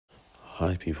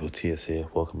Hi people, TS here.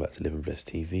 Welcome back to Living Blessed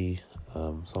TV.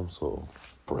 Some sort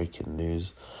of breaking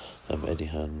news. Eddie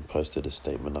Hearn posted a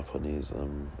statement up on his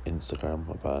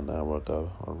Instagram about an hour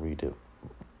ago. I'll read it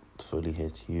fully here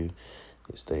to you.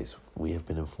 It states, "We have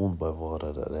been informed by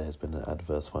Vada that there has been an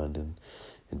adverse finding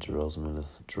in Jarrell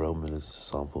Miller's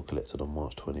sample collected on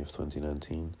March 20th,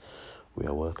 2019. We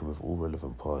are working with all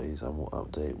relevant parties and will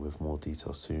update with more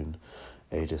details soon.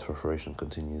 AJ's preparation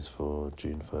continues for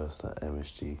June 1st at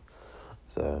MSG.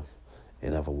 So,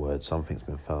 in other words, something's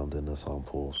been found in the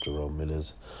sample of Jarrell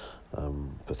Miller's,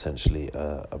 potentially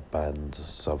a banned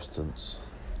substance.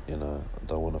 I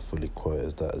don't want to fully quote it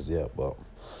as that as yet, but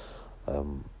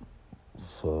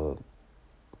for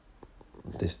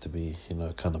this to be,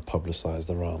 kind of publicised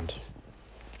around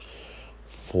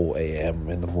 4 a.m.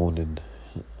 in the morning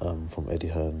from Eddie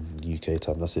Hearn, UK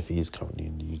time. That's if he is currently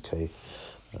in the UK.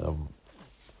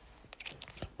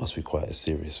 Must be quite a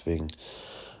serious thing.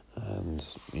 And,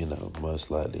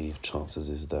 most likely chances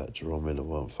is that Jarrell Miller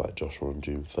won't fight Joshua on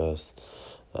June 1st.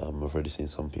 I've already seen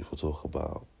some people talk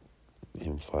about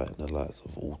him fighting the likes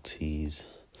of Ortiz.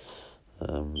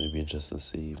 It'd be interesting to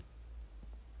see,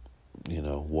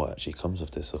 what actually comes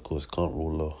of this. Of course, can't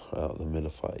rule out the Miller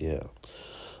fight yet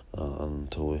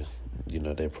until,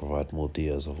 they provide more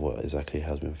details of what exactly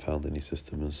has been found in his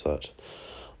system and such.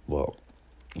 But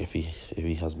if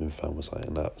he has been found with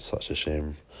something, that's such a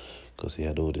shame, because he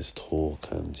had all this talk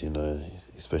and,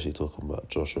 especially talking about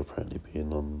Joshua apparently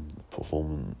being on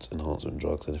performance enhancement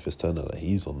drugs, and if it's turned out that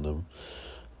he's on them,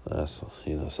 that's,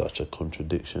 such a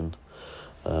contradiction.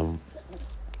 But,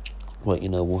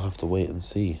 we'll have to wait and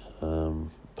see.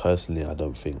 Personally, I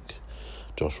don't think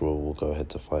Joshua will go ahead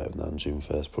to fight him on June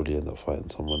 1st, probably end up fighting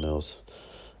someone else.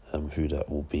 Who that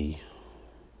will be,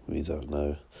 we don't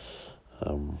know.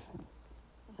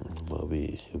 But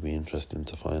it'll be interesting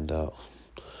to find out.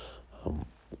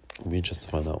 It'll be interesting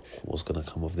to find out what's going to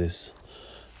come of this,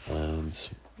 and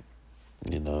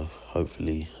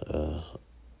hopefully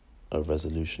a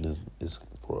resolution is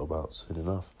brought about soon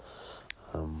enough.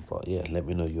 But yeah, let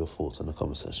me know your thoughts in the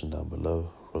comment section down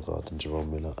below regarding Jarrell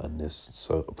Miller and this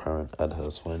so apparent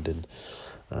adverse finding,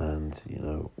 and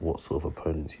what sort of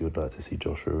opponents you would like to see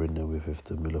Joshua in there with if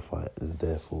the Miller fight is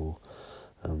therefore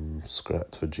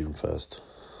scrapped for June 1st.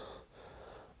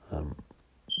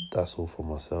 That's all from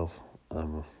myself.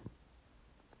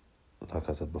 Like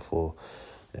I said before,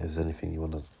 if there's anything you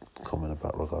want to comment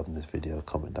about regarding this video,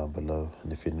 comment down below.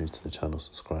 And if you're new to the channel,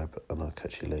 subscribe, and I'll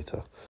catch you later.